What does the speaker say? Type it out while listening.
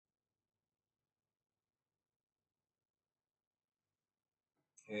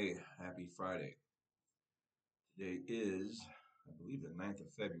Hey, happy Friday. Today is, I believe, the 9th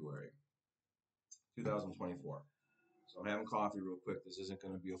of February, 2024. So I'm having coffee real quick. This isn't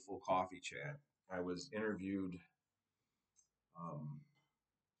going to be a full coffee chat. I was interviewed, um,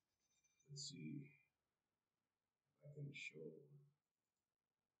 let's see if I can show,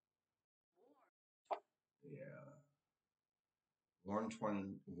 yeah, Warn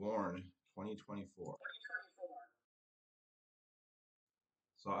 2024.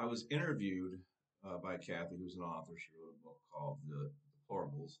 So I was interviewed by Cathi, who's an author. She wrote a book called The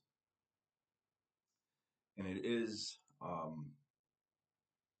Deplorables. And it is,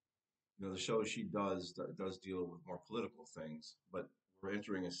 the show she does deal with more political things, but we're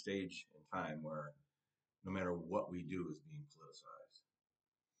entering a stage in time where no matter what we do is being politicized.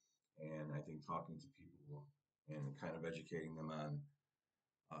 And I think talking to people and kind of educating them on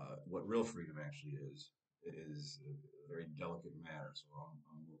what real freedom actually is a very delicate matter. So I'm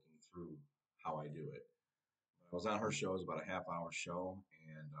working through how I do it. I was on her show. It was about a half-hour show,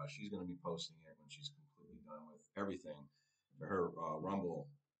 and she's going to be posting it when she's completely done with everything to her Rumble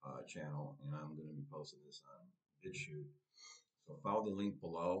channel, and I'm going to be posting this on BitChute. So follow the link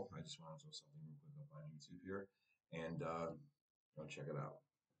below. I just want to throw something real quick up on YouTube here, and check it out.